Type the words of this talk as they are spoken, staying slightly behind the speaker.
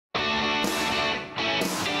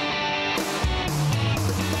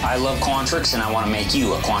I love Quantrix and I want to make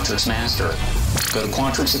you a Quantrix master. Go to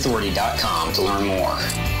quantrixauthority.com to learn more.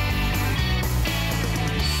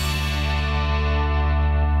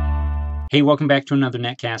 Hey, welcome back to another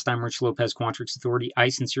Netcast. I'm Rich Lopez, Quantrix Authority. I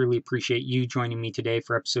sincerely appreciate you joining me today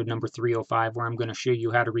for episode number 305, where I'm going to show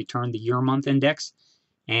you how to return the year-month index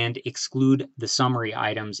and exclude the summary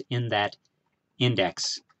items in that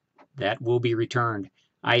index that will be returned.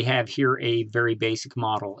 I have here a very basic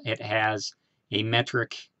model. It has a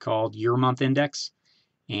metric called year-month index,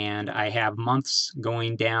 and I have months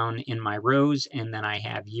going down in my rows, and then I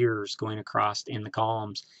have years going across in the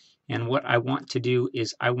columns. And what I want to do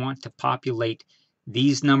is I want to populate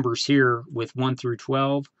these numbers here with 1 through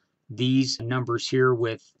 12, these numbers here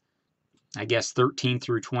with, I guess, 13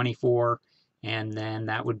 through 24, and then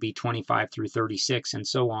that would be 25 through 36 and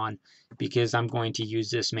so on, because I'm going to use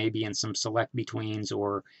this maybe in some select betweens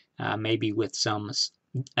or maybe with some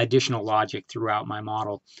additional logic throughout my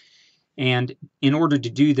model. And in order to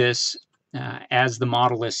do this, as the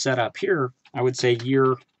model is set up here, I would say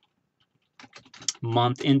year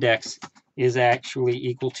month index is actually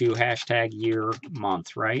equal to hashtag year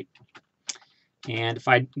month, right? And if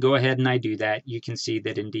I go ahead and I do that, you can see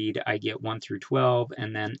that indeed I get 1 through 12,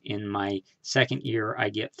 and then in my second year I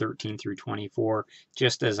get 13 through 24,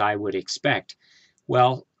 just as I would expect.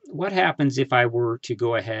 Well, what happens if I were to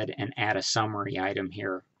go ahead and add a summary item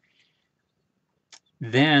here?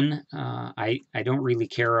 Then I don't really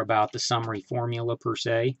care about the summary formula per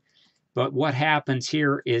se. But what happens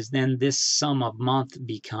here is then this sum of month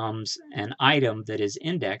becomes an item that is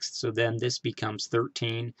indexed. So then this becomes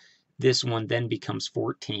 13. This one then becomes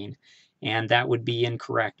 14. And that would be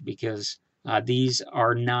incorrect because these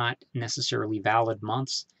are not necessarily valid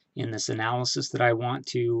months in this analysis that I want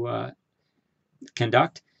to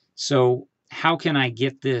conduct. So how can I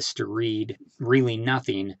get this to read really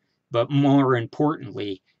nothing? But more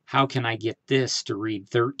importantly, how can I get this to read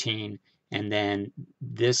 13? And then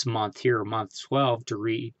this month here, month 12, to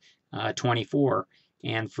read 24,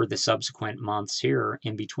 and for the subsequent months here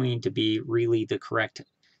in between to be really the correct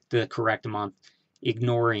month,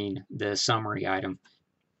 ignoring the summary item.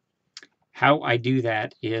 How I do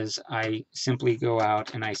that is I simply go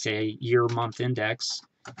out and I say year month index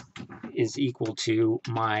is equal to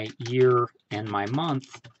my year and my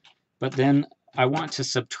month, but then I want to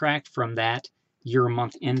subtract from that year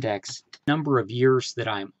month index number of years that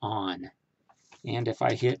I'm on. And if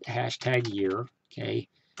I hit hashtag year, okay,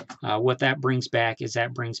 what that brings back is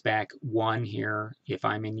that brings back 1 here. If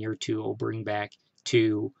I'm in year 2, it'll bring back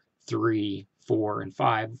 2, 3, 4, and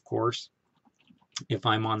 5, of course, if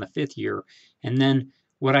I'm on the 5th year. And then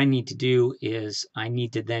what I need to do is I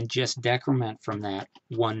need to then just decrement from that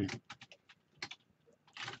one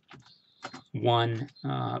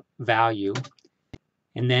value.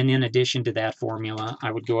 And then in addition to that formula,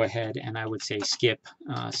 I would go ahead and I would say skip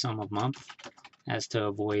sum of month, as to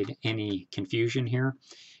avoid any confusion here.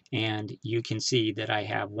 And you can see that I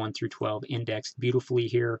have 1 through 12 indexed beautifully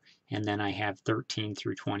here, and then I have 13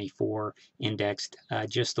 through 24 indexed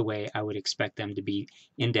just the way I would expect them to be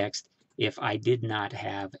indexed if I did not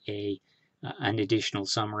have an additional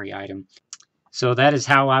summary item. So that is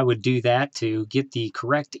how I would do that to get the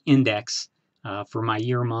correct index for my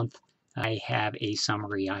year month. I have a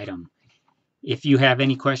summary item. If you have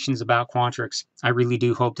any questions about Quantrix, I really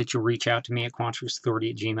do hope that you'll reach out to me at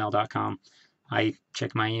quantrixauthority@gmail.com. I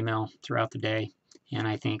check my email throughout the day, and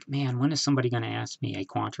I think, man, when is somebody going to ask me a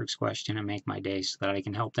Quantrix question and make my day so that I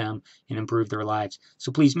can help them and improve their lives?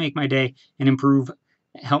 So please make my day and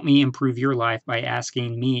help me improve your life by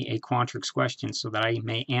asking me a Quantrix question so that I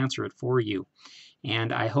may answer it for you.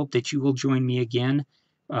 And I hope that you will join me again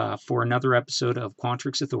for another episode of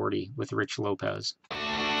Quantrix Authority with Rich Lopez.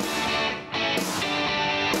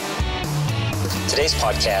 Today's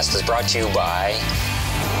podcast is brought to you by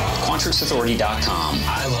quantrixauthority.com.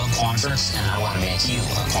 I love Quantrix and I want to make you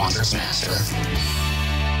a Quantrix master.